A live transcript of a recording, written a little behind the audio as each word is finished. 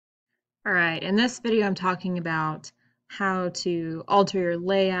All right, in this video I'm talking about how to alter your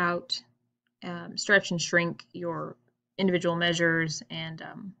layout, stretch and shrink your individual measures, and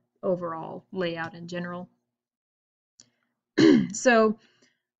overall layout in general. So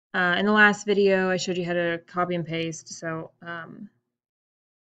in the last video I showed you how to copy and paste. So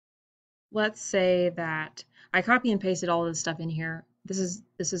let's say that I copy and pasted all this stuff in here. This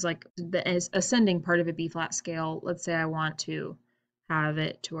is like the ascending part of a B flat scale. Let's say I want to have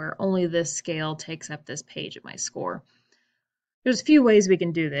it to where only this scale takes up this page of my score. There's a few ways we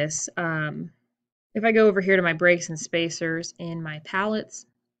can do this. If I go over here to my breaks and spacers in my palettes,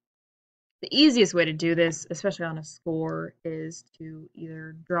 the easiest way to do this, especially on a score, is to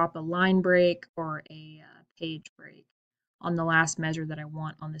either drop a line break or a page break on the last measure that I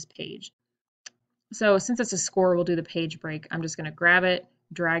want on this page. So since it's a score, we'll do the page break. I'm just going to grab it,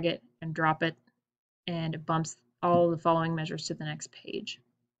 drag it, and drop it, and it bumps all the following measures to the next page.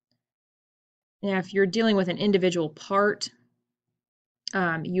 Now, if you're dealing with an individual part,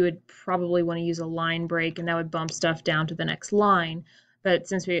 you would probably want to use a line break, and that would bump stuff down to the next line. But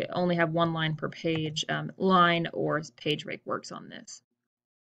since we only have one line per page, line or page break works on this.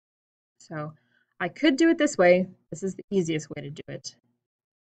 So I could do it this way. This is the easiest way to do it.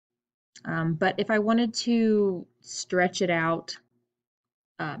 But if I wanted to stretch it out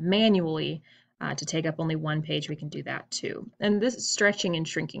manually to take up only one page, we can do that too. And this stretching and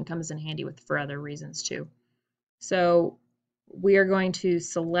shrinking comes in handy for other reasons too. So we are going to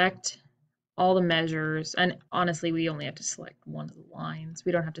select all the measures, and honestly we only have to select one of the lines.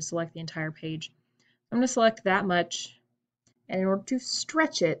 We don't have to select the entire page. I'm going to select that much, and in order to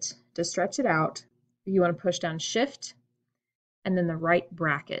stretch it out, you want to push down Shift and then the right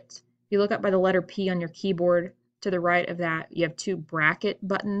bracket. If you look up by the letter P on your keyboard, to the right of that you have two bracket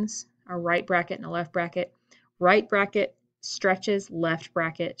buttons, a right bracket and a left bracket. Right bracket stretches, left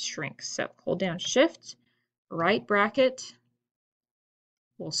bracket shrinks. So hold down Shift, right bracket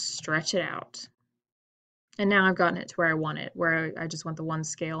will stretch it out. And now I've gotten it to where I want it, where I just want the one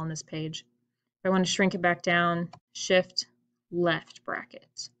scale on this page. If I want to shrink it back down, Shift, left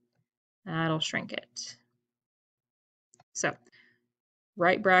bracket. That'll shrink it. So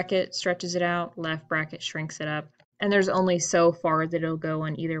right bracket stretches it out, left bracket shrinks it up. And there's only so far that it'll go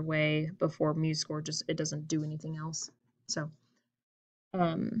in either way before Musescore it doesn't do anything else. So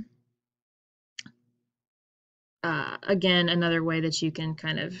again, another way that you can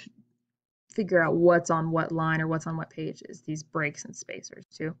kind of figure out what's on what line or what's on what page is these breaks and spacers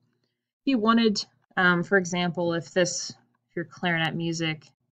too. If you wanted, for example, if your clarinet music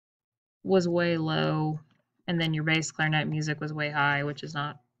was way low and then your bass clarinet music was way high, which is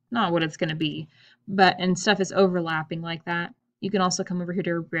not what it's going to be, and stuff is overlapping like that, you can also come over here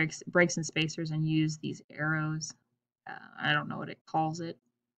to breaks and spacers and use these arrows. I don't know what it calls it.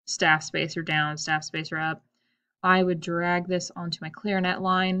 Staff spacer down, staff spacer up. I would drag this onto my clarinet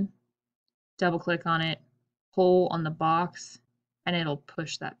line, double click on it, pull on the box, and it'll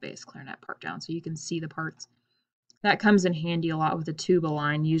push that bass clarinet part down so you can see the parts. That comes in handy a lot with a tuba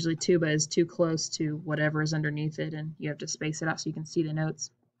line. Usually tuba is too close to whatever is underneath it and you have to space it out so you can see the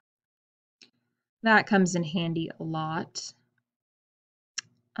notes. That comes in handy a lot.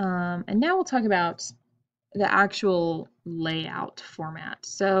 And now we'll talk about the actual layout format.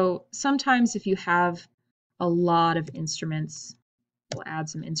 So sometimes if you have a lot of instruments, we'll add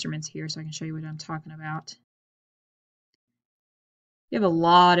some instruments here so I can show you what I'm talking about. You have a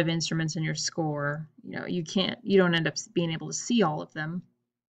lot of instruments in your score, you don't end up being able to see all of them.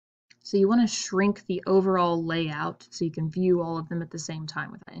 So you want to shrink the overall layout so you can view all of them at the same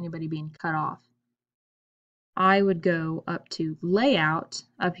time without anybody being cut off. I would go up to Layout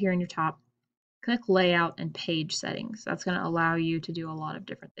up here in your top, click Layout and Page Settings. That's going to allow you to do a lot of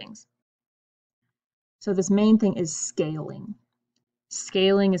different things. So this main thing is scaling.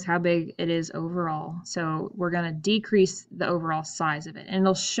 Scaling is how big it is overall. So we're going to decrease the overall size of it, and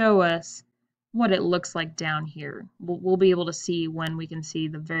it'll show us what it looks like down here. We'll be able to see when we can see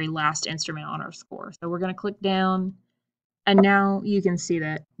the very last instrument on our score. So we're going to click down, and now you can see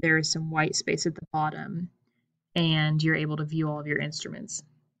that there is some white space at the bottom, and you're able to view all of your instruments.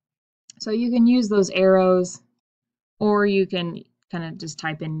 So you can use those arrows, or you can kind of just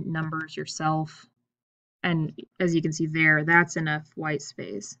type in numbers yourself. And as you can see there, that's enough white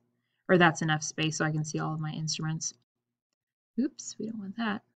space, or that's enough space so I can see all of my instruments. Oops, we don't want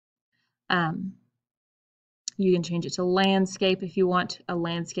that. You can change it to landscape if you want a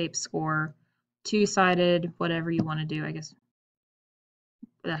landscape score, two-sided, whatever you want to do. I guess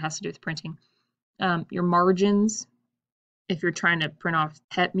that has to do with printing. Your margins, if you're trying to print off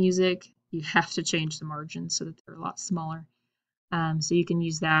pet music, you have to change the margins so that they're a lot smaller. So you can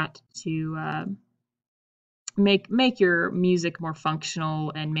use that to make your music more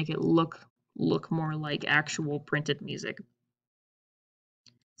functional and make it look more like actual printed music.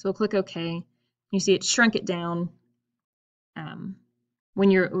 So we'll click OK. You see it shrunk it down.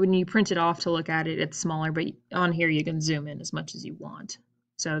 When you print it off to look at it, it's smaller, but on here you can zoom in as much as you want.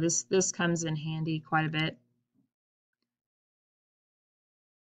 So this comes in handy quite a bit.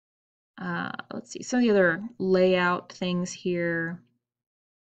 Let's see, some of the other layout things here.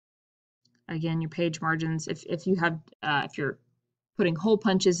 Again, your page margins. If you have if you're putting hole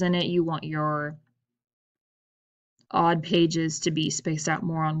punches in it, you want your odd pages to be spaced out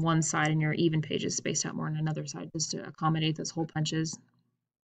more on one side and your even pages spaced out more on another side, just to accommodate those hole punches.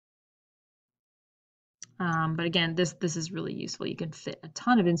 But again, this is really useful. You can fit a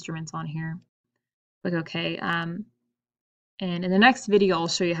ton of instruments on here. Click OK. And in the next video, I'll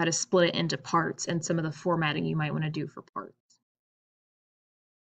show you how to split it into parts and some of the formatting you might want to do for parts.